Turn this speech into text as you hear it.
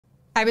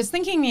I was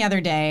thinking the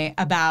other day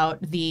about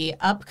the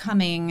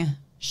upcoming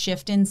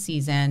shift in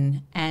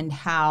season and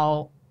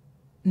how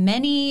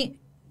many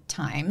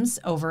times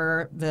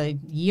over the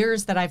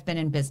years that I've been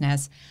in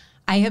business,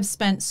 I have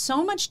spent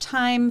so much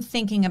time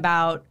thinking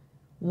about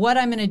what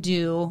I'm going to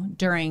do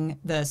during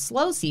the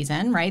slow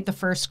season, right? The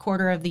first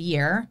quarter of the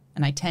year.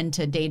 And I tend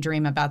to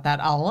daydream about that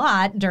a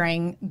lot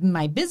during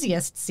my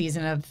busiest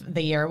season of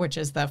the year, which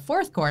is the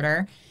fourth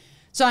quarter.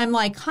 So I'm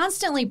like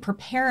constantly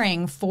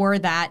preparing for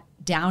that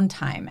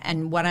downtime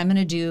and what I'm going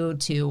to do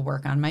to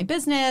work on my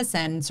business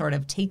and sort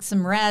of take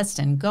some rest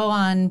and go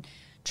on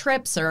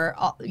trips or,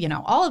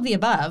 all of the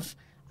above.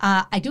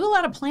 I do a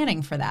lot of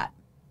planning for that.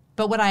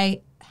 But what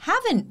I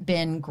haven't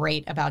been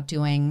great about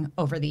doing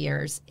over the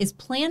years is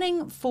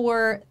planning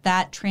for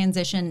that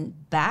transition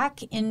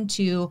back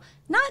into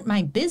not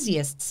my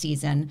busiest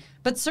season,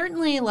 but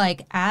certainly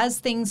like as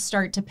things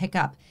start to pick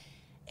up.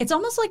 It's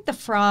almost like the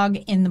frog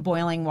in the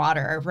boiling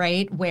water,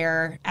 right?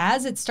 Where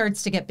as it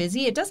starts to get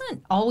busy, it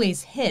doesn't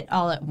always hit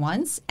all at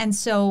once. And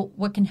so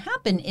what can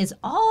happen is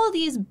all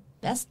these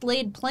best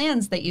laid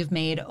plans that you've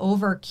made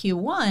over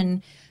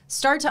Q1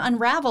 start to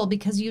unravel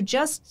because you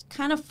just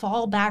kind of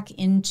fall back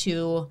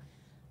into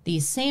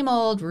these same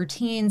old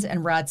routines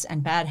and ruts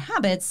and bad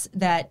habits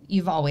that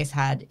you've always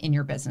had in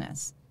your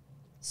business.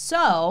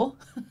 So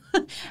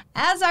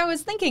as I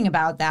was thinking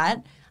about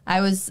that,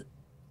 I was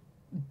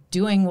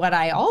doing what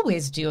I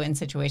always do in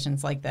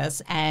situations like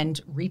this and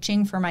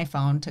reaching for my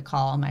phone to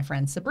call my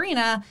friend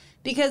Sabrina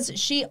because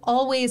she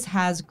always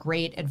has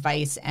great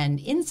advice and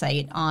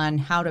insight on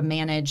how to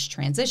manage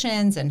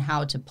transitions and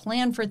how to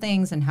plan for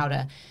things and how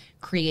to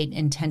create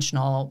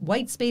intentional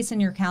white space in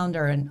your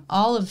calendar and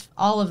all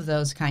of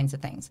those kinds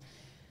of things.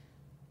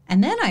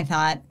 And then I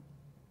thought,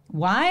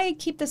 why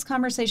keep this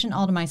conversation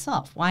all to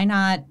myself? Why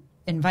not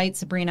invite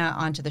Sabrina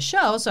onto the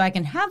show so I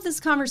can have this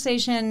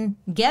conversation,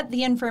 get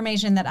the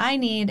information that I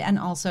need, and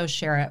also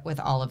share it with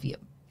all of you.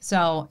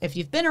 So if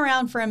you've been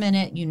around for a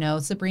minute, you know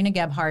Sabrina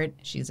Gebhardt.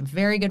 She's a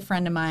very good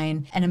friend of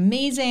mine, an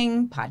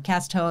amazing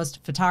podcast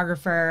host,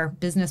 photographer,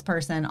 business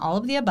person, all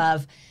of the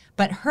above.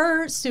 But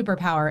her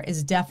superpower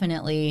is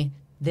definitely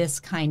this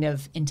kind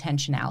of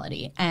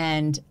intentionality.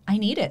 And I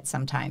need it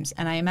sometimes.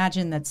 And I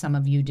imagine that some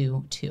of you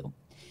do too.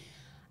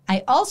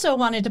 I also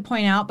wanted to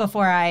point out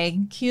before I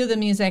cue the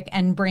music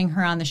and bring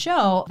her on the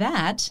show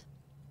that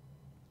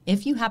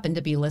if you happen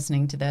to be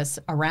listening to this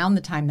around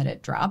the time that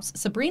it drops,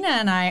 Sabrina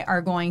and I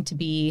are going to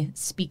be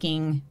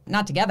speaking,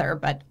 not together,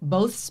 but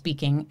both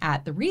speaking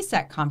at the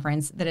Reset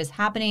conference that is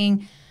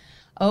happening.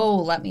 Oh,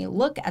 let me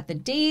look at the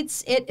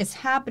dates. It is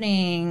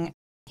happening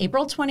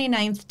April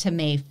 29th to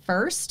May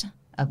 1st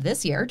of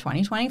this year,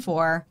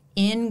 2024,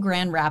 in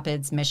Grand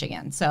Rapids,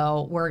 Michigan.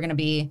 So we're going to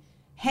be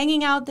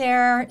hanging out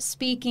there,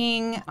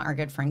 speaking. Our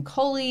good friend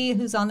Coley,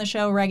 who's on the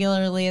show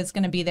regularly, is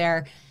going to be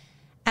there.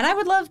 And I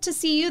would love to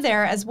see you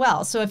there as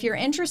well. So if you're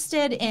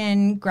interested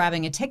in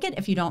grabbing a ticket,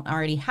 if you don't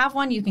already have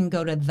one, you can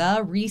go to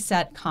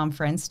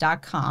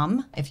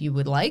theresetconference.com. If you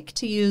would like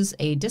to use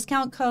a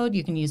discount code,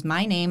 you can use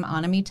my name,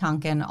 Anami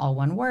Tonkin, all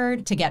one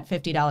word, to get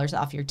 $50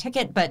 off your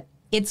ticket. But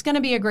it's going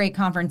to be a great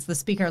conference. The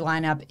speaker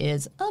lineup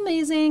is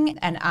amazing.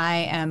 And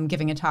I am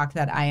giving a talk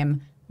that I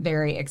am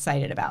very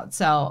excited about.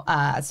 So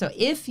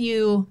if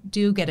you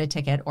do get a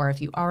ticket, or if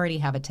you already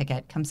have a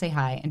ticket, come say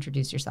hi,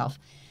 introduce yourself.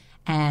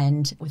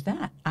 And with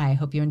that, I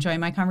hope you enjoy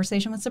my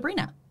conversation with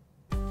Sabrina.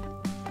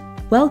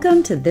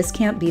 Welcome to This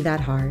Can't Be That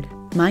Hard.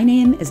 My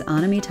name is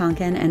Anami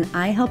Tonkin, and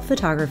I help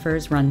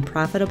photographers run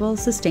profitable,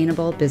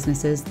 sustainable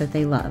businesses that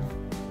they love.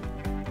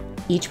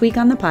 Each week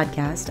on the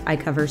podcast, I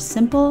cover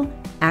simple,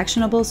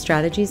 actionable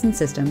strategies and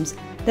systems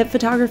that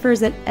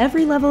photographers at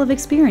every level of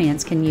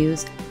experience can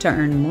use to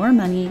earn more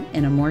money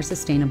in a more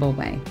sustainable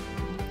way.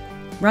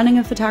 Running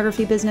a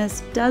photography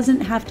business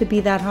doesn't have to be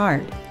that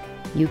hard.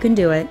 You can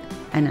do it,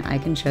 and I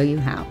can show you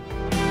how.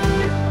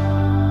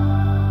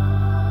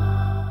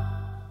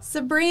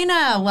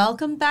 Sabrina,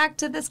 welcome back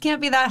to This Can't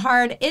Be That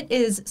Hard. It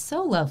is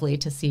so lovely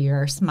to see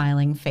your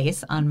smiling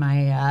face on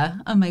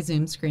my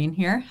Zoom screen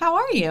here. How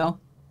are you?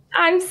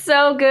 I'm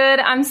so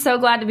good. I'm so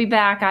glad to be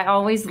back. I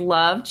always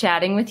love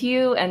chatting with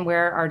you and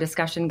where our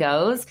discussion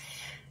goes.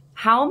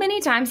 How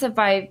many times have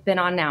I been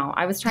on now?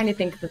 I was trying to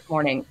think this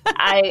morning.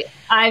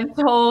 I've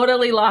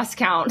totally lost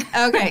count.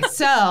 Okay,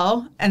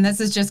 so, and this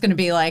is just going to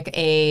be like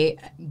a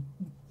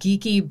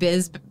geeky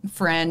biz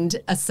friend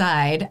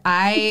aside,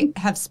 I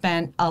have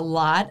spent a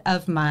lot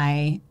of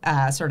my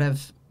sort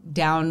of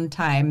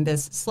downtime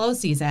this slow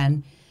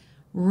season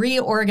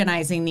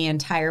reorganizing the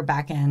entire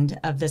back end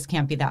of This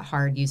Can't Be That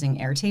Hard using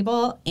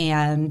Airtable.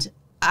 And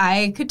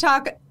I could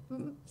talk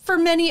for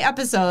many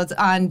episodes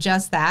on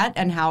just that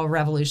and how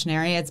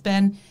revolutionary it's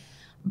been.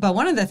 But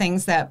one of the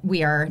things that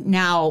we are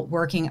now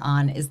working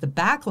on is the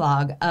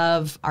backlog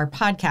of our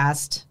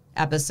podcast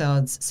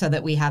episodes so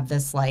that we have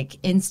this like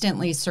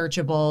instantly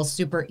searchable,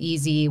 super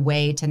easy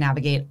way to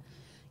navigate.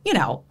 You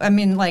know, I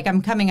mean, like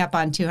I'm coming up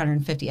on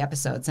 250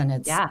 episodes and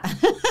it's,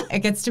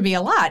 it gets to be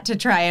a lot to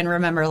try and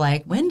remember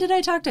like, when did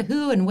I talk to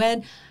who and when?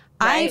 Right.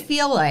 I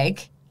feel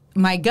like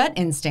my gut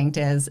instinct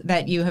is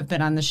that you have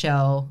been on the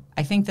show.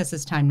 I think this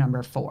is time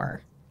number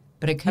 4,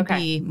 but it could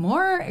be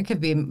more. It could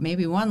be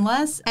maybe one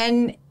less.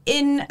 And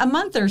in a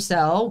month or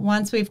so,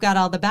 once we've got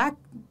all the back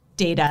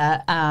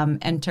data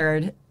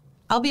entered,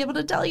 I'll be able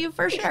to tell you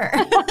for sure.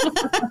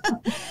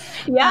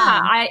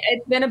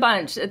 It's been a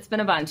bunch. It's been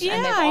a bunch. Yeah,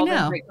 and they've all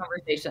been great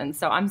conversations.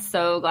 So I'm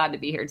so glad to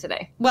be here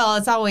today. Well,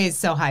 it's always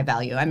so high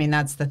value. I mean,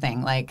 that's the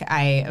thing. Like,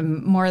 I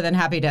am more than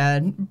happy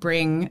to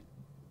bring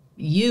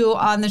you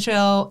on the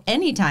show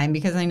anytime,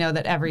 because I know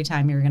that every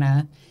time you're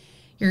gonna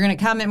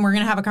come and we're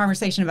gonna have a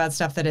conversation about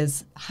stuff that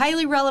is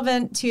highly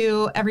relevant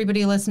to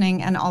everybody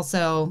listening and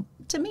also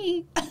to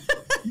me.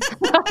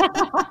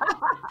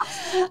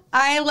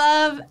 I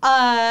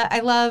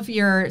love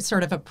your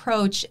sort of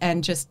approach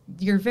and just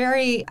you're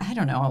very, I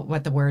don't know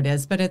what the word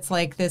is, but it's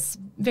like this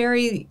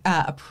very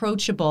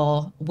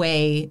approachable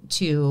way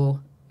to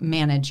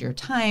manage your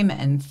time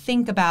and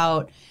think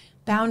about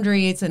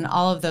boundaries and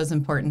all of those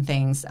important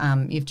things.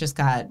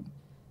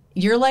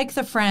 You're like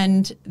the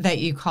friend that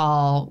you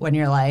call when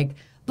you're like,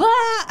 blah,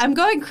 I'm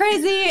going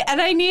crazy and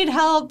I need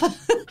help. And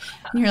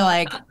you're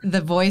like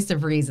the voice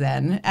of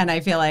reason. And I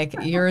feel like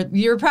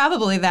you're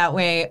probably that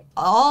way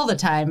all the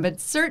time, but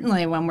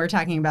certainly when we're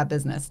talking about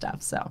business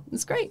stuff. So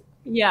it's great.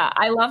 Yeah,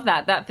 I love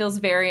that. That feels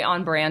very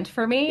on brand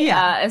for me,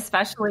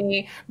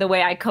 especially the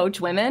way I coach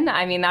women.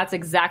 I mean, that's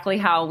exactly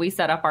how we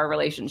set up our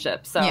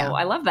relationship. So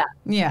I love that.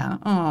 Yeah.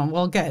 Oh,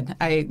 well, good.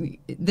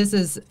 This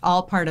is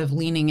all part of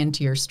leaning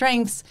into your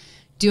strengths,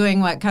 doing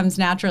what comes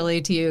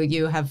naturally to you.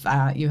 You have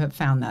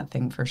found that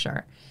thing for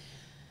sure.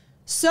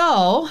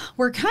 So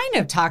we're kind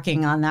of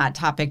talking on that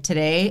topic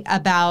today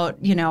about,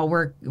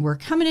 we're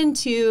coming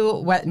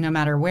into what, no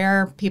matter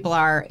where people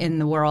are in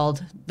the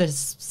world,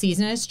 this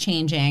season is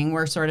changing.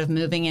 We're sort of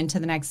moving into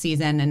the next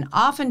season. And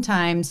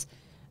oftentimes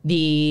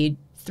the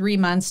 2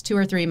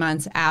 or 3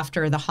 months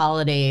after the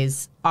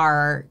holidays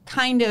are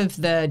kind of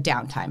the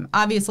downtime.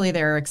 Obviously,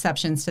 there are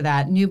exceptions to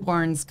that.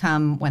 Newborns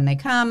come when they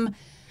come.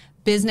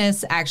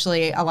 Business,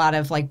 actually, a lot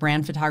of like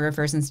brand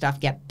photographers and stuff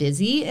get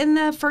busy in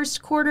the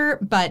first quarter,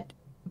 but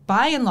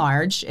by and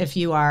large, if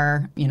you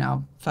are,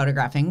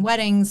 photographing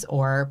weddings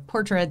or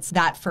portraits,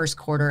 that first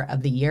quarter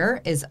of the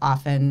year is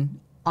often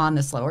on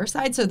the slower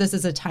side. So this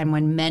is a time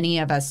when many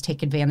of us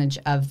take advantage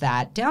of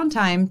that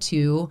downtime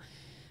to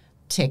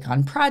take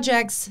on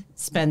projects,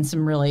 spend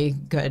some really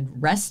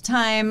good rest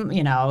time,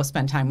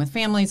 spend time with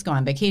families, go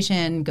on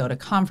vacation, go to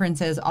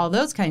conferences, all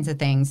those kinds of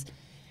things.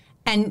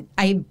 And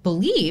I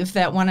believe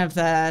that one of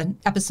the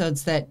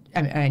episodes that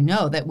I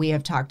know that we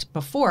have talked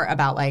before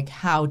about like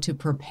how to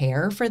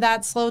prepare for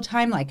that slow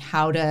time, like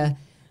how to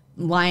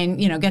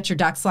get your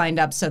ducks lined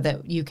up so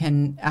that you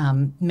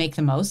can make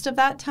the most of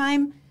that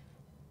time.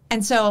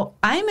 And so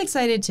I'm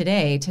excited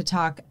today to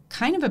talk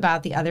kind of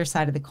about the other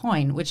side of the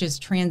coin, which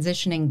is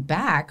transitioning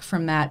back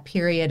from that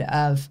period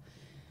of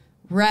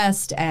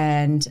rest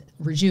and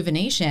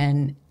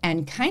rejuvenation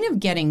and kind of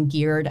getting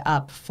geared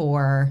up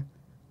for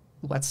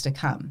what's to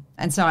come.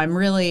 And so I'm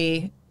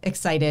really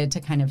excited to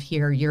kind of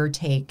hear your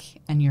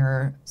take and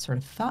your sort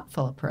of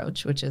thoughtful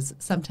approach, which is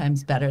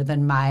sometimes better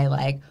than my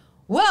like,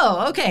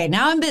 whoa, okay,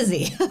 now I'm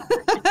busy.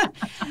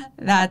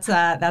 That's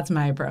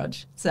my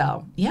approach.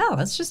 So yeah,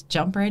 let's just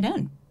jump right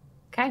in.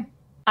 Okay.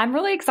 I'm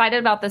really excited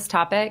about this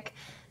topic.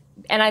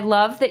 And I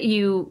love that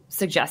you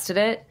suggested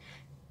it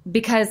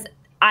because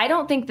I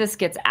don't think this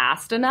gets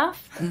asked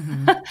enough.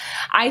 Mm-hmm.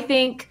 I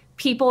think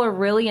people are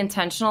really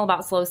intentional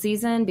about slow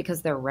season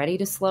because they're ready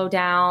to slow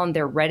down.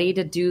 They're ready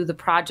to do the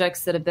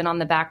projects that have been on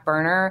the back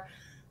burner.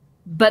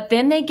 But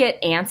then they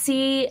get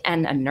antsy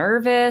and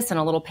nervous and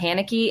a little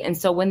panicky. And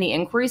so when the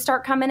inquiries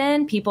start coming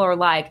in, people are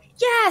like,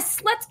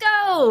 yes, let's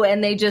go.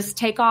 And they just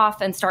take off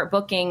and start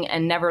booking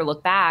and never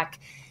look back.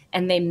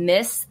 And they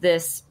miss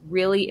this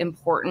really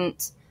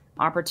important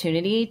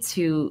opportunity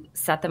to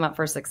set them up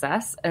for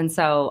success. And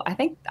so I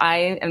think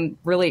I am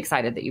really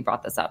excited that you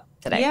brought this up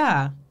today.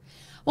 Yeah.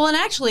 Well, and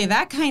actually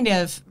that kind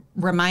of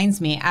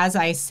reminds me, as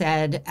I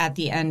said at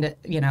the end,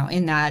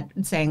 in that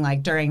saying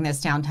like during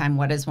this downtime,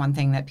 what is one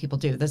thing that people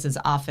do? This is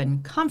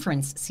often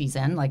conference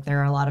season. Like there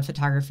are a lot of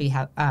photography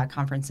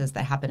conferences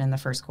that happen in the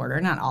first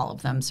quarter, not all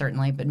of them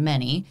certainly, but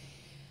many.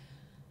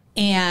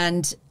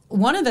 And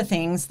one of the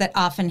things that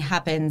often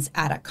happens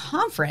at a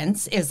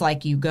conference is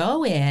like you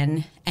go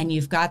in and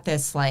you've got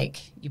this like,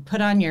 you put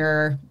on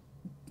your,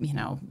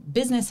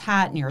 business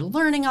hat and you're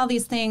learning all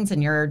these things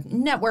and you're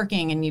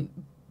networking and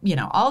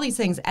all these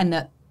things.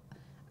 And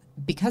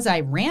because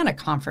I ran a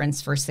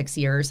conference for 6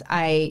 years,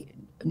 I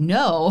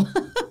know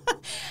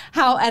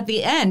how at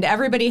the end,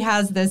 everybody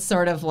has this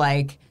sort of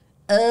like,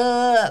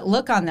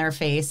 look on their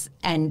face.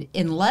 And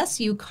unless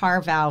you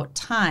carve out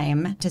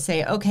time to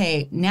say,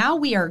 okay, now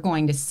we are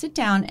going to sit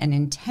down and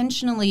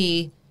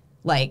intentionally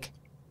like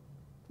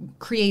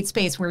create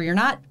space where you're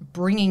not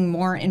bringing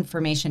more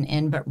information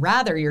in, but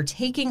rather you're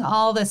taking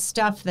all the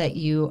stuff that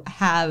you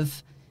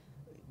have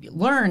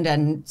learned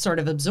and sort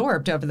of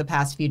absorbed over the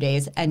past few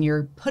days and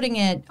you're putting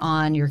it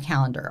on your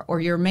calendar or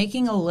you're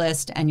making a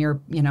list and you're,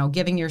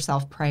 giving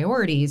yourself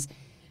priorities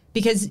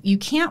because you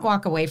can't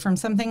walk away from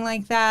something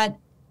like that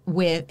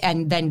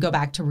and then go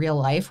back to real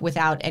life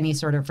without any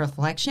sort of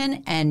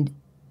reflection and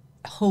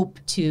hope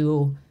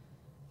to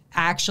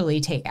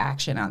actually take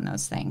action on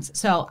those things.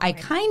 So I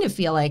kind of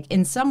feel like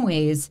in some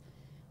ways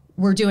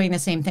we're doing the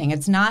same thing.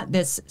 It's not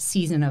this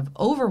season of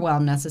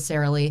overwhelm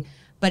necessarily,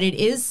 but it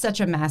is such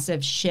a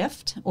massive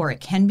shift, or it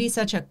can be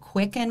such a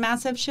quick and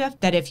massive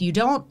shift that if you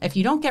don't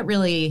get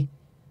really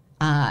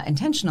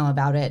intentional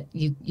about it,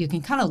 you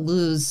can kind of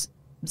lose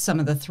some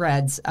of the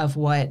threads of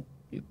what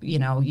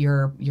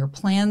your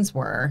plans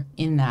were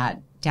in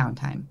that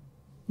downtime.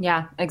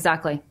 Yeah,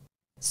 exactly.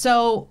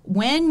 So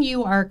when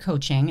you are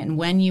coaching and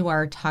when you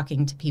are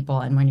talking to people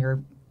and when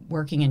you're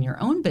working in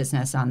your own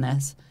business on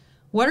this,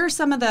 what are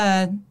some of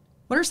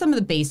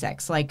the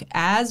basics? Like,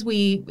 as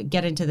we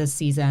get into this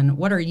season,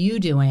 what are you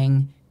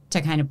doing to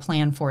kind of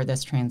plan for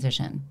this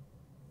transition?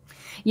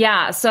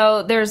 Yeah,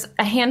 so there's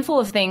a handful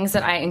of things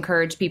that I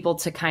encourage people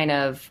to kind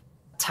of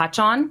touch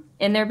on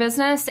in their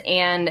business.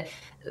 And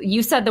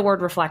you said the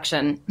word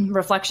reflection.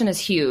 Reflection is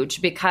huge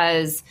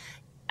because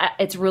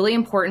it's really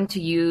important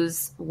to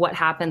use what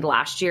happened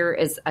last year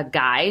as a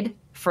guide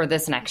for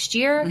this next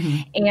year.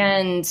 Mm-hmm.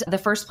 And the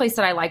first place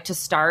that I like to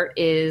start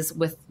is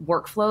with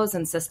workflows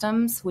and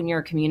systems when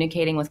you're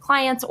communicating with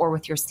clients or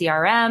with your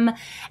CRM.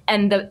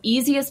 And the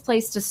easiest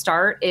place to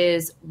start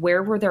is,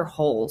 where were there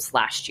holes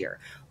last year?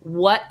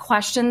 What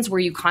questions were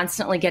you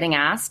constantly getting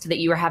asked that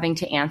you were having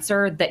to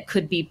answer that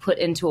could be put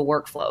into a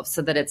workflow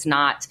so that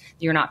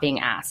you're not being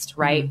asked,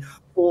 right? Mm-hmm.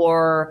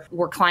 Or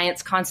were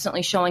clients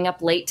constantly showing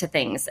up late to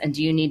things? And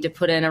do you need to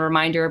put in a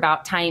reminder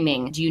about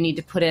timing? Do you need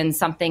to put in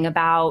something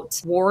about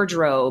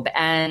wardrobe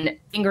and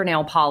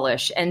fingernail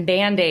polish and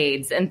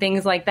Band-Aids and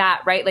things like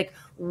that, right? Like,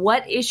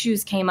 what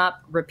issues came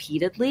up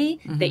repeatedly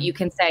that you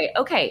can say,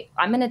 okay,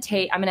 I'm going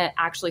to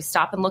actually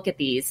stop and look at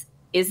these.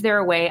 Is there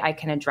a way I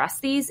can address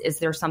these? Is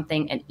there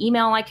an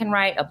email I can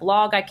write, a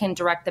blog I can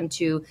direct them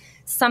to,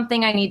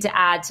 something I need to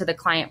add to the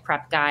client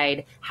prep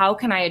guide? How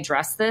can I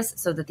address this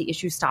so that the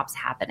issue stops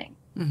happening?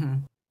 Mm-hmm.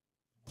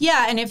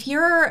 Yeah. And if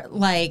you're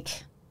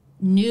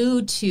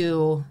new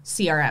to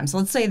CRM, so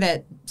let's say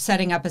that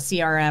setting up a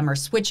CRM or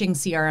switching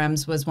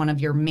CRMs was one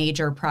of your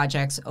major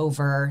projects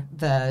over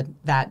that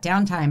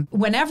downtime.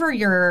 Whenever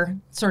you're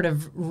sort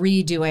of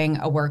redoing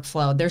a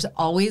workflow, there's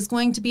always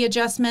going to be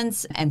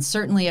adjustments. And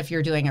certainly if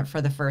you're doing it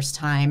for the first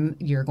time,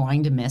 you're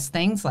going to miss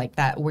things like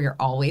that. We're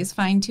always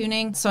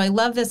fine-tuning. So I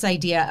love this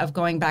idea of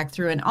going back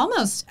through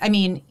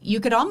and you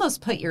could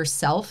almost put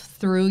yourself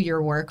through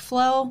your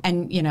workflow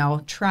and,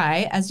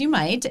 try as you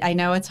might. I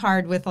know it's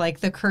hard with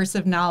the curse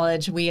of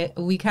knowledge.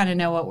 We kind of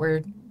know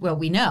what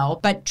we know,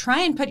 but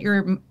try and put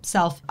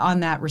yourself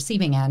on that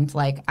receiving end.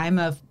 Like, I'm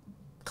a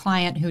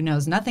client who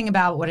knows nothing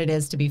about what it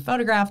is to be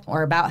photographed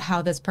or about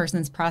how this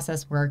person's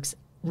process works.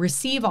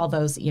 Receive all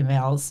those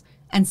emails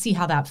and see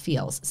how that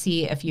feels.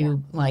 See if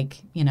you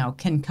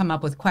can come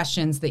up with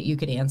questions that you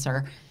could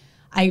answer.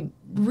 I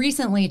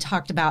recently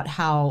talked about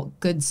how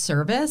good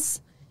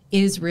service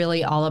is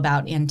really all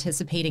about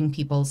anticipating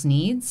people's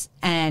needs.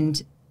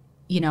 And,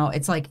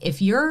 it's like,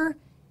 if you're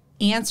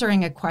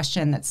answering a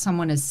question that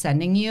someone is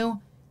sending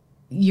you,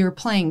 you're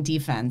playing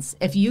defense.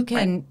 If you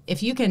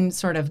can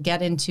sort of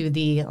get into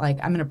the,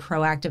 I'm going to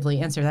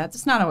proactively answer that,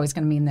 it's not always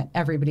going to mean that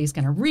everybody's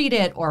going to read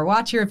it or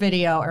watch your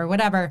video or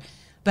whatever,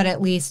 but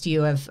at least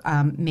you have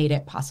made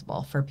it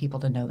possible for people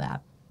to know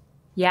that.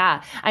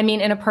 Yeah.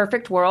 In a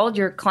perfect world,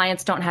 your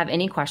clients don't have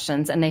any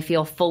questions and they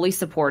feel fully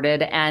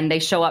supported and they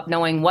show up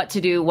knowing what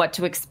to do, what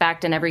to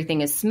expect, and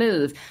everything is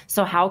smooth.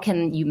 So how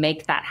can you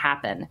make that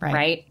happen,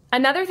 right?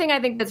 Another thing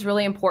I think that's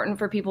really important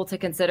for people to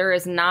consider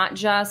is not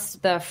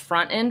just the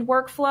front end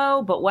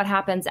workflow, but what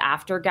happens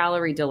after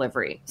gallery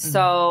delivery. Mm-hmm.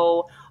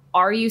 So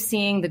are you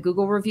seeing the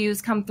Google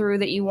reviews come through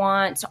that you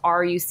want?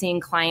 Are you seeing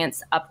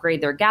clients upgrade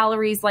their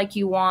galleries like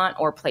you want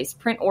or place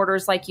print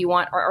orders like you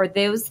want? Or are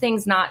those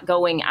things not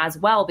going as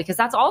well? Because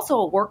that's also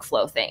a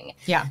workflow thing.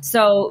 Yeah.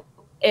 So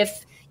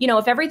if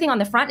everything on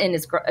the front end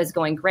is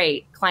going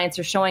great, clients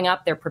are showing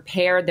up, they're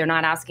prepared, they're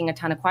not asking a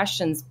ton of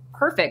questions,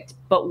 perfect.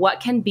 But what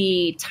can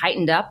be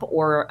tightened up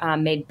or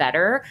made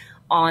better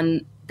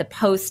on the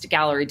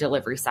post-gallery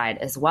delivery side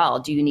as well?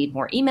 Do you need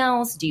more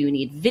emails? Do you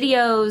need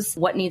videos?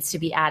 What needs to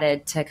be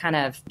added to kind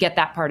of get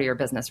that part of your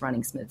business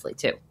running smoothly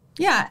too?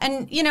 Yeah.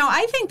 And,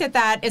 I think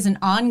that is an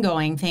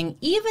ongoing thing.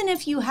 Even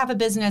if you have a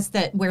business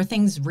where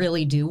things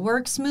really do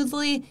work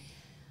smoothly,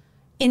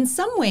 in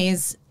some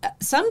ways,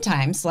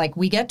 sometimes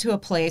we get to a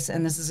place,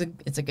 and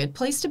it's a good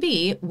place to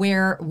be,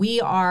 where we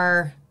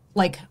are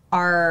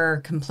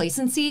our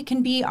complacency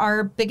can be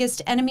our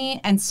biggest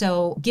enemy. And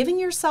so giving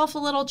yourself a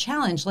little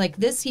challenge,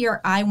 this year,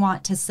 I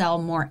want to sell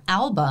more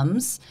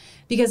albums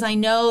because I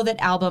know that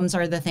albums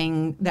are the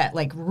thing that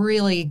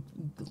really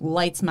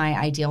lights my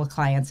ideal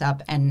clients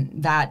up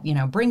and that,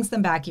 brings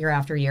them back year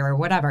after year or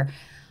whatever.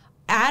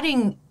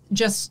 Adding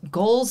just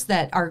goals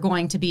that are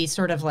going to be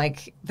sort of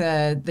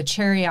the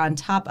cherry on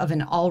top of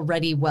an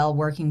already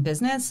well-working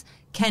business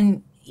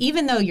can,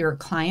 even though your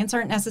clients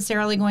aren't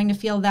necessarily going to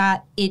feel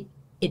that,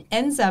 it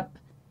ends up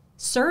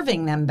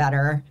serving them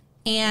better,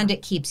 and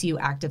it keeps you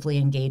actively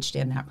engaged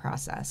in that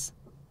process.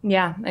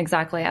 Yeah,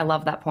 exactly. I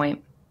love that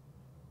point.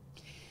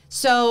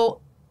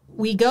 So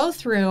we go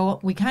through,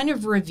 we kind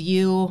of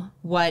review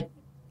what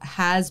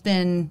has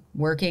been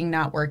working,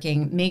 not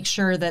working, make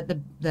sure that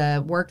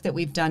the work that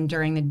we've done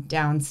during the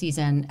down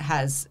season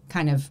has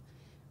kind of,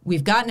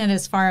 we've gotten it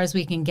as far as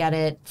we can get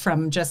it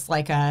from just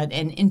like an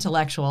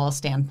intellectual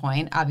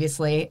standpoint.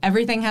 Obviously,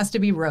 everything has to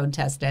be road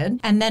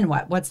tested. And then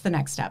what? What's the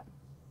next step?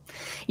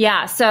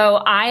 Yeah, so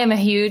I am a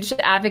huge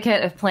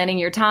advocate of planning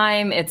your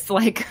time. It's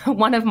like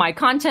one of my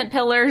content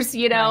pillars,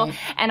 right.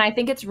 And I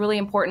think it's really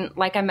important.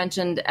 Like I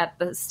mentioned at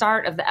the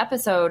start of the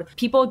episode,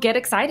 people get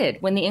excited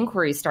when the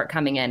inquiries start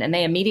coming in and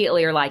they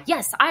immediately are like,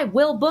 yes, I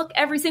will book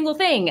every single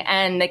thing.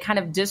 And they kind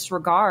of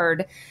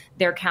disregard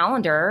their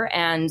calendar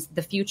and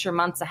the future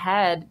months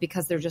ahead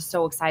because they're just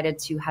so excited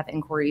to have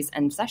inquiries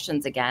and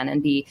sessions again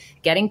and be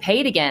getting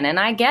paid again. And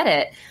I get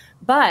it.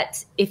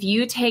 But if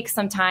you take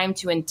some time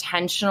to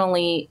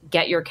intentionally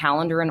get your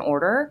calendar in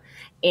order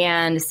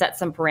and set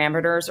some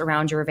parameters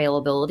around your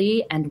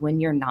availability, and when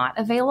you're not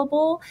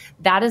available,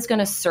 that is going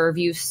to serve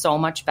you so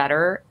much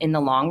better in the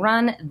long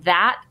run.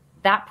 That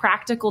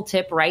practical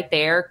tip right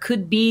there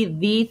could be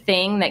the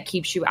thing that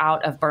keeps you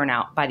out of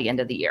burnout by the end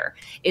of the year,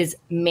 is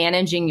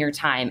managing your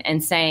time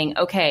and saying,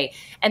 okay,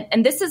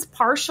 and this is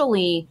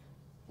partially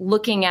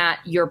looking at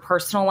your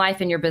personal life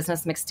and your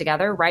business mixed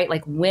together, right?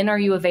 Like, when are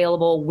you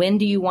available? When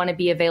do you want to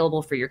be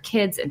available for your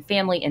kids and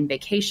family and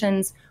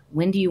vacations?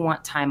 When do you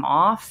want time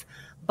off?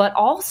 But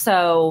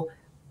also,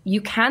 you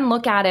can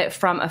look at it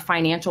from a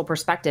financial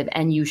perspective,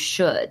 and you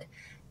should.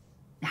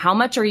 How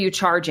much are you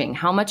charging?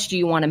 How much do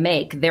you want to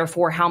make?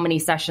 Therefore, how many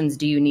sessions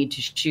do you need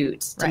to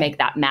shoot to make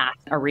that math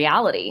a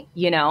reality,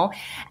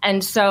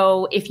 And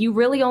so if you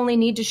really only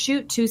need to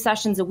shoot 2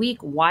 sessions a week,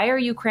 why are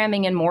you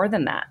cramming in more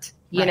than that?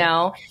 You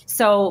know,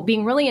 so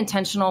being really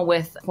intentional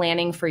with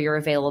planning for your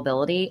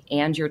availability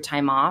and your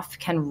time off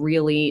can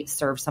really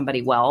serve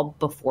somebody well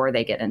before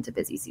they get into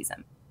busy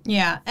season.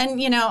 Yeah.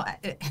 And,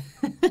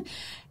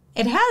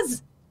 it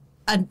has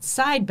a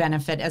side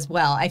benefit as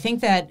well. I think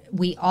that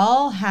we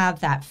all have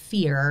that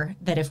fear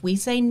that if we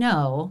say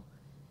no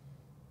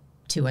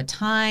to a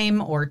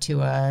time or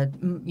to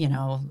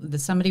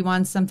somebody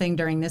wants something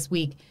during this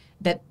week,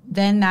 that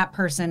then that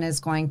person is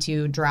going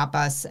to drop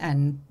us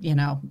and,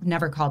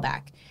 never call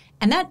back.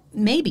 And that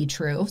may be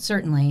true,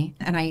 certainly.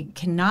 And I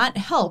cannot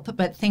help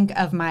but think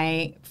of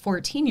my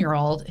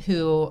 14-year-old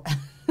who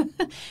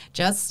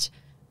just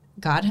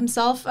got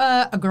himself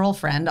a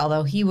girlfriend,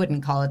 although he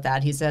wouldn't call it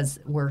that. He says,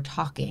 we're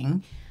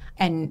talking.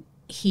 And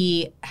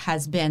he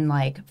has been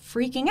like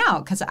freaking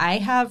out because I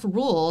have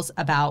rules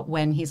about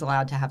when he's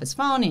allowed to have his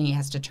phone and he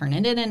has to turn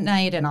it in at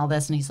night and all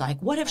this. And he's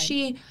like, what if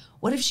she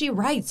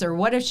writes, or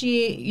what if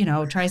she,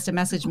 tries to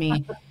message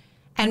me?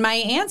 And my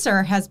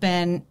answer has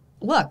been,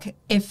 look,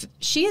 if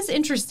she is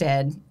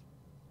interested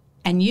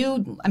and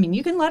you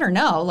can let her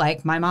know,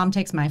 like, my mom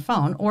takes my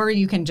phone, or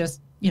you can just,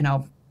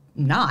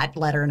 not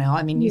let her know.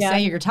 You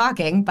say you're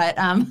talking, but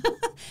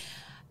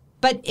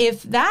but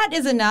if that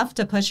is enough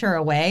to push her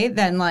away,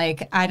 then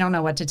like, I don't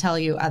know what to tell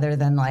you other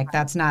than like,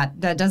 that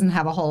doesn't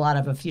have a whole lot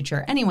of a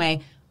future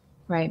anyway.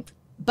 Right.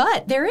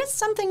 But there is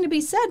something to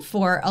be said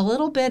for a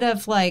little bit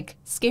of like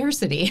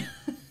scarcity.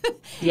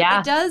 Yeah.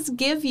 It does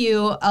give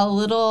you a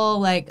little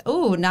like,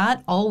 oh,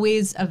 not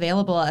always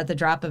available at the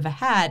drop of a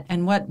hat.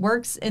 And what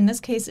works in this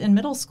case in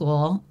middle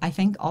school, I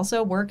think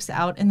also works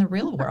out in the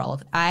real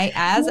world. I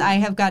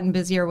have gotten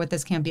busier with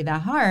This Can't Be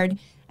That Hard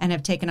and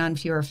have taken on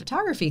fewer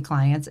photography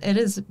clients, it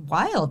is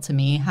wild to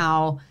me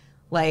how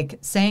like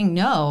saying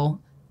no,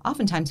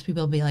 oftentimes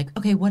people will be like,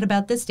 okay, what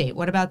about this date?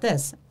 What about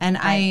this? And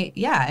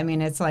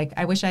it's like,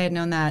 I wish I had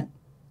known that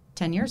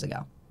 10 years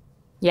ago.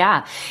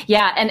 Yeah.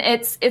 Yeah. And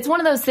it's one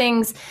of those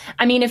things.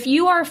 If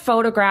you are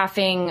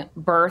photographing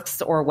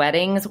births or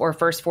weddings or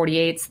first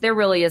 48s, there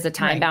really is a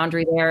time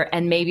boundary there.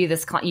 And maybe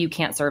you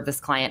can't serve this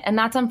client. And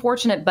that's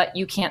unfortunate, but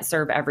you can't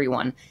serve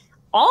everyone.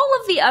 All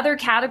of the other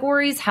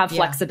categories have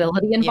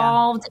flexibility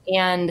involved,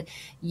 and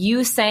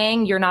you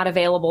saying you're not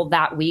available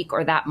that week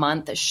or that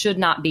month should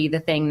not be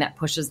the thing that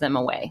pushes them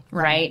away.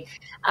 Right.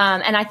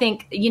 And I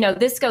think,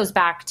 this goes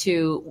back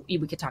to,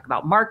 we could talk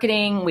about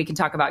marketing, we can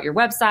talk about your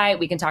website,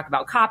 we can talk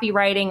about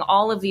copywriting,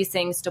 all of these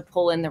things to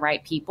pull in the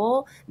right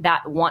people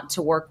that want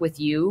to work with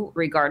you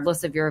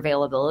regardless of your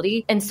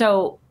availability. And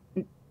so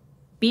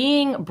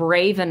being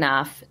brave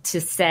enough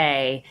to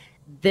say,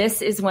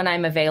 this is when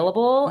I'm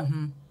available.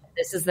 Mm-hmm.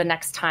 This is the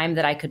next time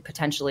that I could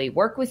potentially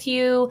work with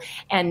you,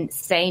 and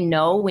say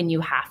no when you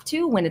have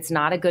to, when it's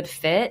not a good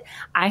fit.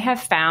 I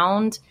have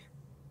found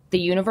the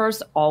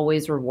universe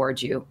always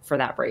rewards you for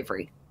that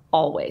bravery,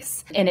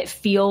 always. And it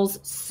feels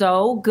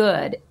so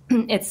good.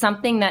 It's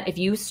something that if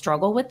you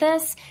struggle with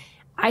this,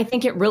 I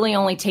think it really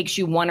only takes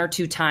you 1 or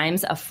 2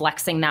 times of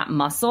flexing that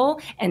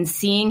muscle and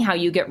seeing how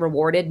you get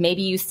rewarded.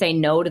 Maybe you say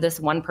no to this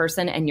one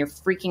person and you're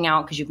freaking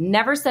out because you've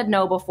never said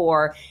no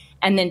before.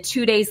 And then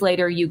 2 days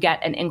later, you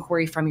get an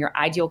inquiry from your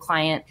ideal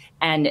client.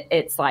 And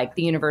it's like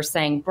the universe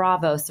saying,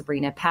 bravo,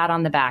 Sabrina, pat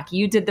on the back.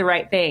 You did the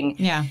right thing.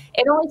 Yeah.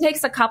 It only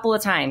takes a couple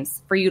of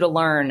times for you to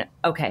learn,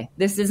 okay,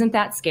 this isn't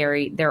that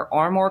scary. There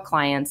are more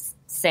clients.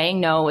 Saying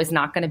no is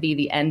not going to be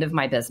the end of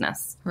my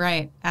business.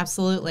 Right.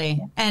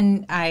 Absolutely.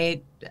 And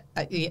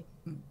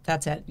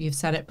that's it. You've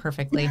said it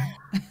perfectly.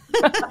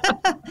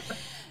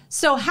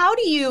 So how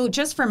do you,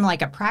 just from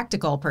like a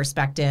practical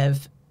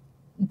perspective,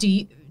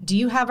 do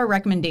you have a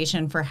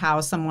recommendation for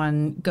how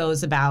someone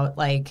goes about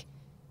like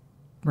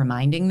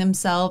reminding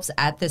themselves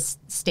at this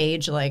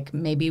stage, like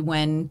maybe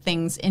when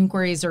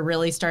inquiries are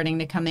really starting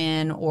to come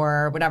in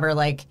or whatever,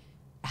 like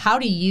how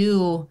do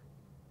you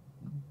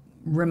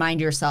remind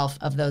yourself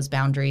of those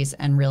boundaries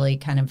and really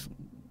kind of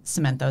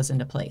cement those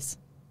into place?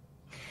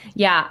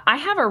 Yeah, I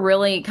have a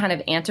really kind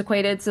of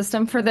antiquated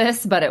system for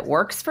this, but it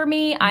works for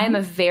me. I am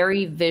a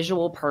very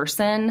visual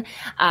person.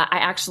 I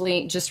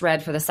actually just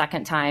read for the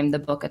second time the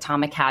book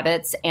Atomic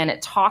Habits, and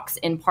it talks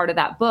in part of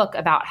that book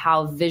about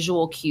how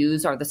visual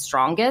cues are the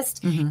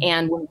strongest.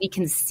 And when we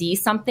can see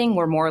something,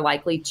 we're more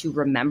likely to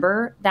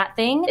remember that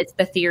thing. It's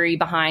the theory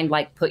behind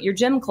like put your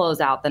gym clothes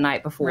out the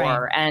night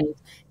before and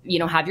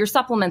have your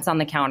supplements on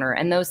the counter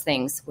and those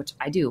things, which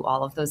I do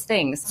all of those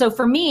things. So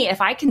for me,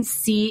 if I can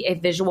see a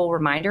visual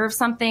reminder of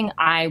something,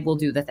 I will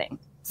do the thing.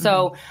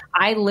 So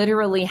I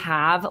literally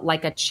have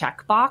like a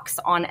checkbox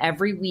on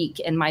every week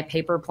in my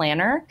paper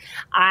planner.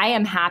 I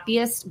am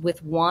happiest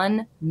with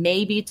 1,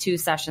 maybe 2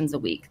 sessions a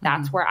week.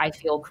 That's where I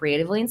feel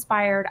creatively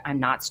inspired. I'm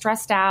not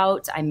stressed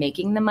out. I'm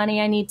making the money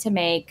I need to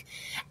make.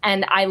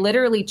 And I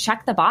literally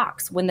check the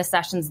box when the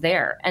session's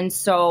there. And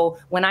so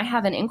when I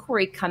have an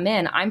inquiry come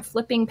in, I'm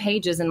flipping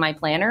pages in my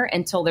planner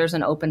until there's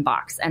an open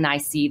box and I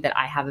see that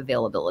I have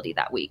availability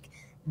that week.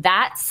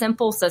 That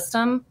simple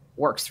system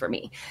works for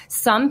me.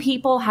 Some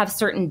people have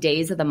certain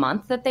days of the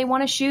month that they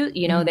want to shoot.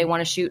 They want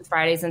to shoot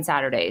Fridays and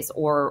Saturdays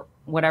or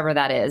whatever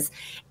that is.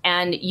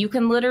 And you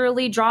can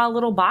literally draw a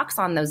little box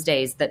on those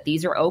days that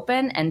these are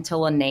open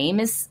until a name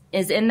is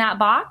in that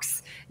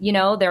box.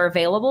 They're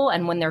available.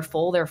 And when they're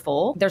full, they're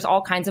full. There's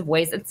all kinds of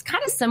ways. It's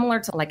kind of similar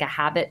to like a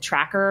habit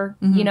tracker,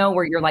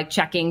 where you're like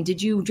checking,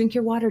 did you drink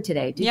your water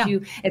today?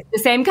 It's the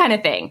same kind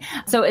of thing.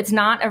 So it's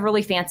not a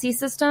really fancy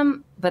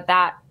system, but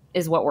that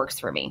is what works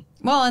for me.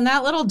 Well, and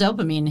that little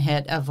dopamine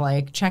hit of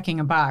like checking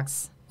a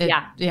box.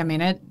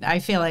 I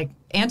feel like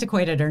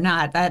antiquated or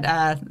not,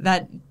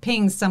 that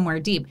pings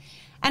somewhere deep.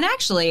 And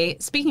actually,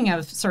 speaking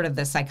of sort of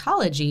the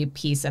psychology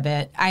piece of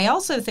it, I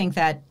also think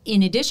that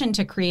in addition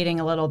to creating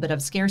a little bit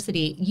of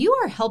scarcity, you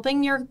are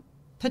helping your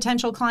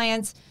potential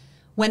clients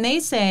when they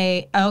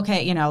say,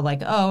 okay,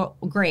 oh,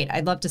 great,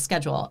 I'd love to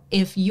schedule.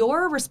 If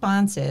your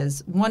response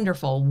is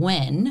wonderful,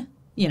 when,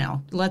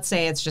 let's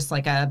say it's just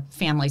like a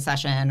family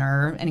session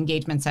or an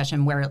engagement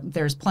session where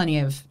there's plenty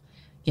of,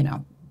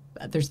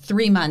 there's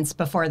 3 months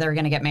before they're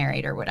going to get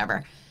married or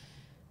whatever.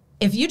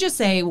 If you just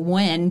say,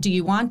 when do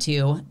you want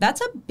to,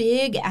 that's a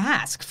big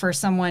ask for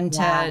someone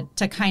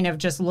to kind of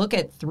just look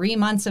at 3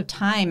 months of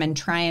time and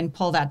try and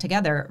pull that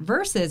together.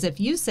 Versus if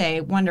you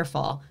say,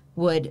 wonderful,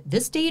 would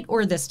this date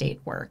or this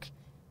date work?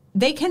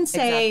 They can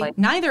say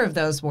neither of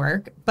those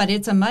work, but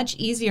it's a much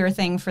easier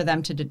thing for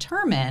them to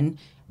determine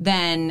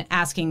than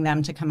asking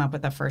them to come up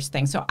with the first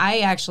thing. So I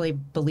actually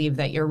believe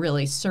that you're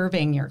really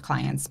serving your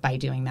clients by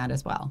doing that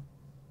as well.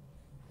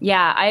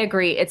 Yeah, I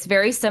agree. It's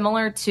very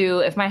similar to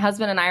if my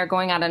husband and I are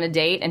going out on a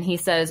date and he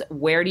says,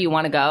 where do you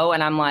want to go?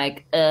 And I'm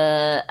like,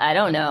 I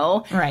don't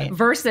know. Right.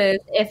 Versus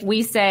if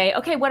we say,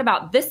 okay, what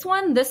about this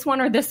one,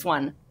 or this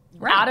one?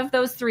 Right. Out of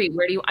those 3,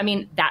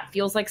 that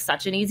feels like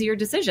such an easier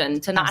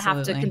decision to not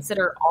have to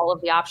consider all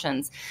of the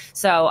options.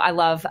 So I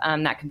love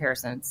that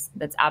comparison.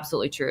 That's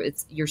absolutely true.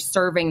 You're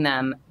serving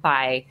them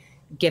by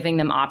giving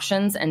them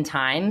options and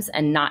times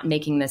and not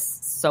making this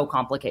so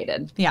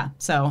complicated. Yeah.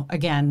 So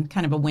again,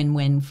 kind of a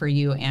win-win for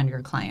you and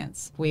your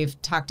clients. We've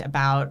talked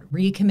about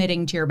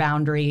recommitting to your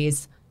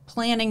boundaries,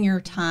 planning your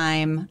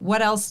time.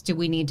 What else do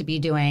we need to be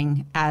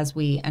doing as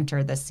we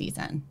enter this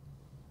season?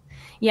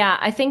 Yeah,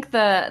 I think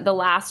the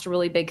last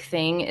really big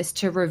thing is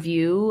to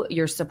review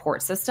your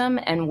support system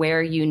and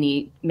where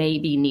you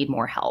maybe need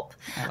more help.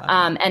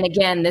 And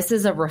again, this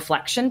is a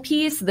reflection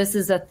piece. This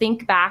is a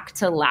think back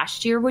to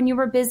last year when you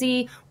were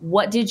busy.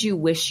 What did you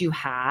wish you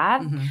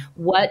had?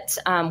 What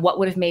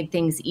would have made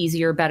things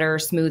easier, better,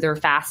 smoother,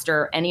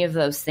 faster, any of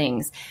those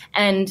things?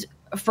 And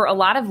for a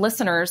lot of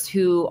listeners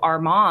who are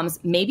moms,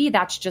 maybe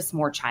that's just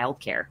more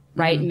childcare,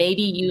 right?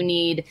 Maybe you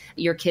need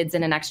your kids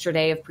in an extra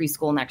day of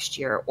preschool next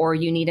year, or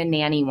you need a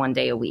nanny 1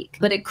 day a week.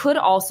 But it could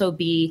also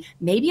be,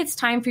 maybe it's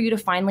time for you to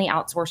finally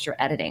outsource your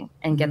editing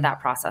and get that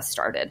process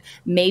started.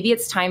 Maybe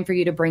it's time for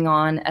you to bring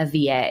on a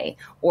VA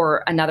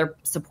or another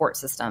support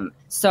system.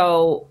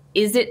 So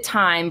is it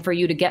time for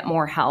you to get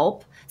more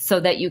help so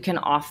that you can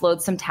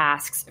offload some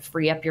tasks,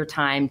 free up your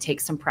time,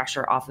 take some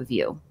pressure off of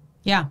you?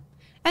 Yeah.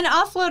 And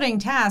offloading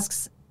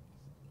tasks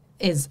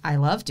I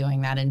love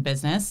doing that in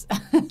business.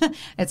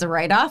 It's a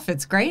write-off.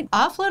 It's great.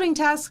 Offloading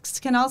tasks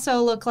can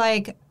also look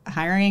like,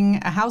 hiring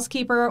a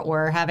housekeeper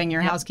or having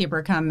your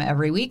housekeeper come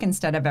every week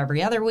instead of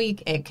every other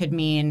week. It could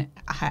mean,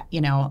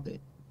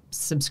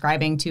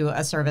 subscribing to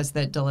a service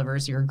that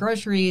delivers your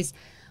groceries,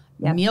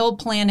 meal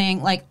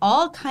planning, like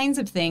all kinds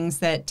of things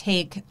that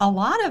take a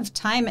lot of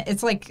time.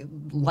 It's like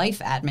life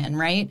admin,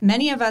 right?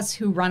 Many of us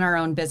who run our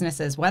own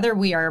businesses, whether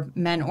we are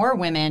men or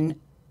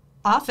women,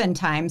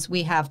 oftentimes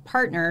we have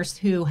partners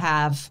who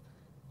have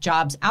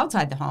jobs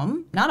outside the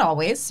home. Not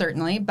always,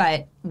 certainly,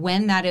 but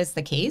when that is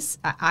the case,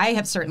 I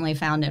have certainly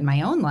found in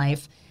my own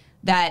life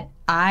that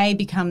I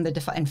become the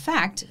default. In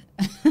fact,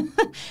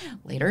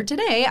 later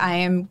today, I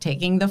am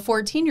taking the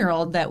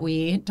 14-year-old that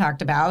we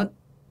talked about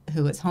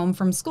who is home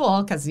from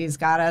school because he's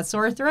got a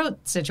sore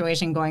throat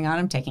situation going on.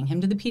 I'm taking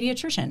him to the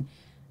pediatrician.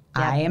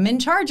 I am in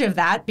charge of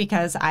that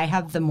because I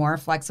have the more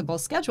flexible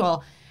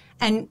schedule.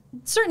 And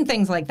certain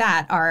things like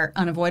that are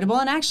unavoidable.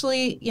 And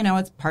actually,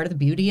 it's part of the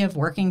beauty of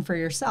working for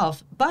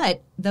yourself.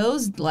 But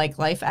those like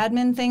life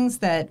admin things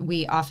that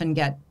we often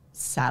get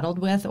saddled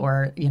with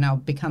or,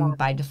 become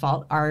by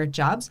default our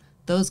jobs,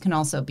 those can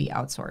also be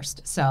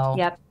outsourced. So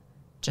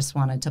just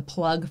wanted to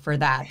plug for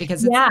that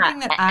because it's something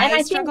that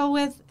I struggle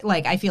with.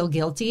 Like I feel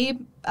guilty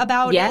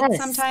about it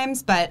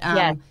sometimes. But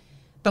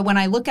when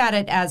I look at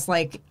it as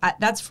like,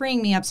 that's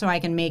freeing me up so I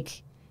can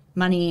make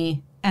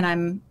money and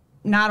I'm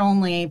not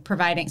only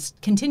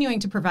continuing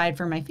to provide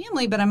for my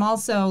family, but I'm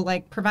also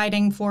like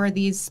providing for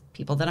these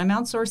people that I'm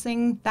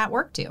outsourcing that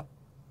work to.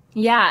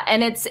 Yeah.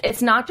 And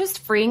it's not just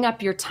freeing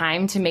up your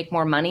time to make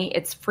more money.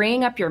 It's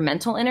freeing up your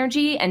mental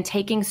energy and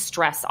taking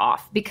stress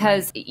off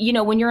because,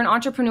 when you're an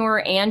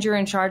entrepreneur and you're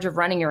in charge of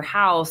running your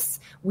house,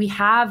 we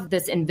have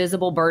this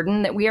invisible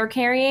burden that we are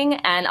carrying.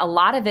 And a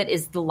lot of it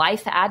is the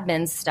life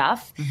admin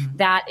stuff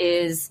that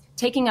is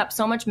taking up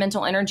so much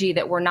mental energy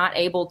that we're not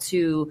able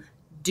to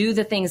do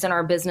the things in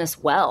our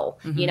business well.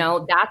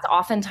 That's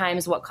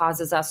oftentimes what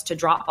causes us to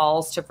drop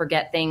balls, to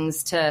forget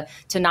things, to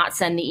not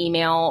send the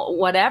email,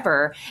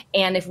 whatever.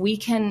 And if we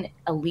can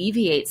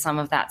alleviate some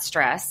of that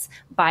stress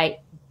by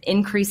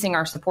increasing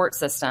our support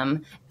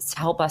system to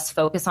help us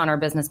focus on our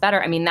business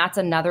better, that's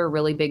another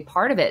really big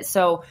part of it.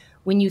 So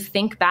when you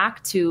think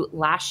back to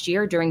last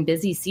year during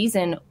busy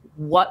season,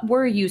 what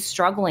were you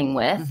struggling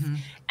with?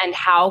 And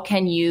how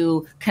can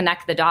you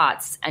connect the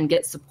dots and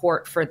get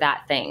support for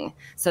that thing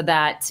so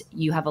that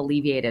you have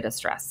alleviated a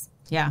stress?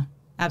 Yeah,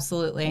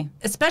 absolutely.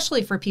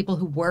 Especially for people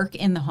who work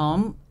in the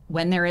home,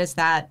 when there is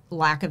that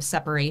lack of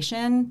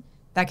separation,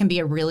 that can be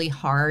a really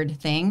hard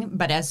thing.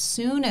 But as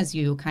soon as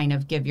you kind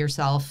of give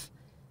yourself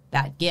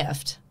that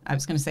gift, I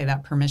was going to say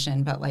that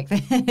permission, but like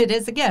it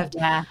is a gift.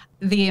 Yeah.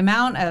 The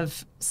amount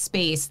of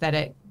space that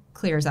it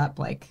clears up,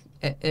 like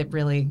it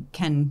really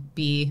can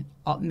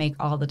make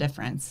all the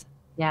difference.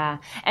 Yeah.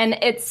 And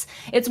it's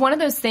one of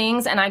those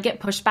things, and I get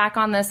pushback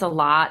on this a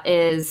lot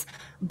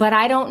but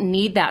I don't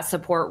need that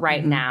support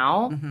right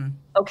now.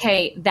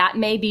 Okay, that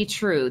may be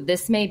true.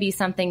 This may be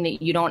something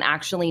that you don't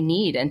actually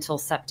need until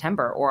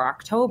September or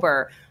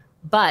October,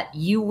 but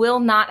you will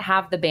not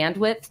have the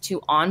bandwidth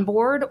to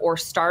onboard or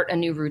start a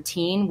new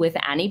routine with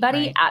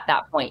anybody at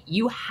that point.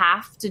 You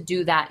have to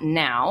do that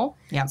now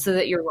so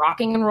that you're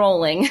rocking and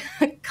rolling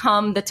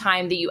come the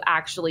time that you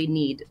actually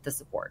need the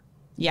support.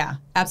 Yeah,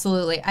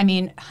 absolutely.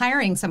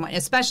 Hiring someone,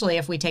 especially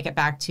if we take it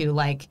back to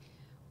like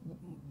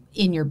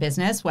in your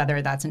business,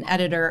 whether that's an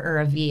editor or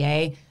a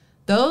VA,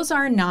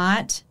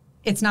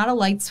 it's not a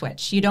light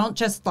switch. You don't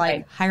just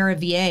hire a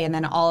VA and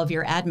then all of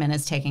your admin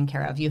is taken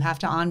care of. You have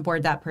to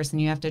onboard that person.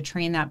 You have to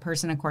train that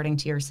person according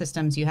to your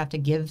systems. You have to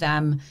give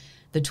them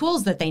the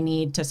tools that they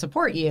need to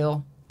support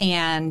you.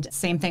 And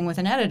same thing with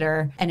an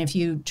editor. And if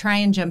you try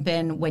and jump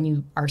in when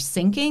you are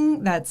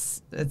sinking,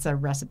 it's a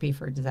recipe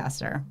for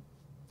disaster.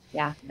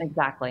 Yeah,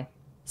 exactly.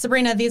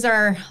 Sabrina, these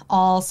are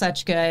all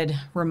such good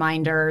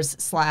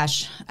reminders /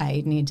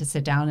 I need to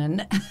sit down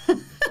and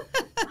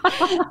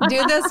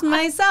do this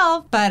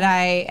myself, but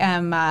I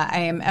am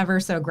ever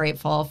so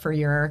grateful for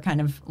your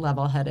kind of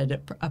level-headed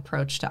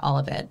approach to all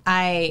of it.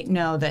 I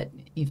know that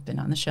you've been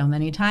on the show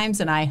many times,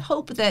 and I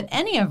hope that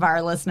any of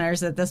our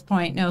listeners at this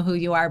point know who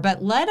you are,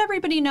 but let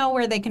everybody know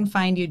where they can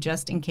find you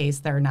just in case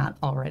they're not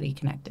already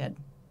connected.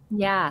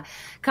 Yeah.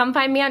 Come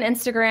find me on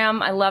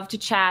Instagram. I love to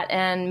chat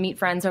and meet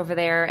friends over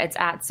there. It's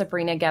at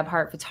Sabrina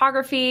Gebhardt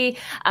Photography.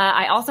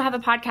 I also have a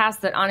podcast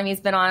that Anami's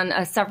been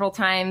on several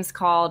times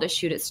called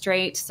Shoot It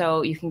Straight.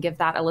 So you can give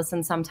that a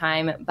listen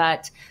sometime.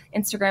 But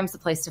Instagram's the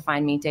place to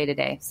find me day to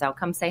day. So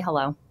come say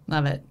hello.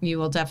 Love it. You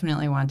will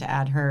definitely want to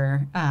add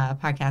her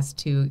podcast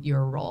to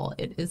your role.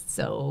 It is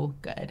so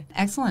good.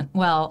 Excellent.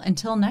 Well,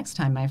 until next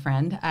time, my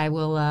friend,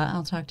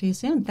 I'll talk to you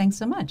soon. Thanks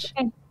so much.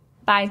 Okay.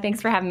 Bye. Thanks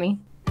for having me.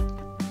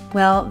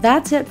 Well,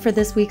 that's it for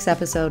this week's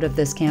episode of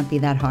This Can't Be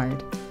That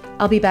Hard.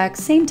 I'll be back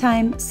same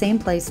time, same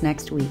place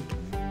next week.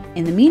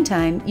 In the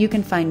meantime, you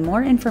can find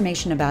more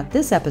information about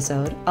this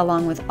episode,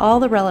 along with all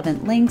the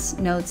relevant links,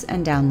 notes,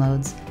 and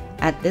downloads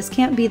at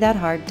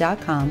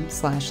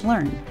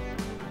thiscan'tbethathard.com/learn.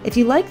 If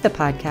you like the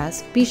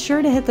podcast, be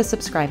sure to hit the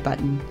subscribe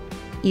button.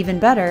 Even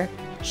better,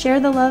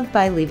 share the love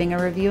by leaving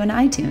a review in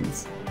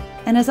iTunes.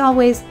 And as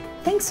always,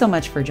 Thanks so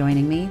much for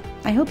joining me.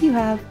 I hope you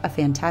have a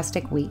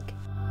fantastic week.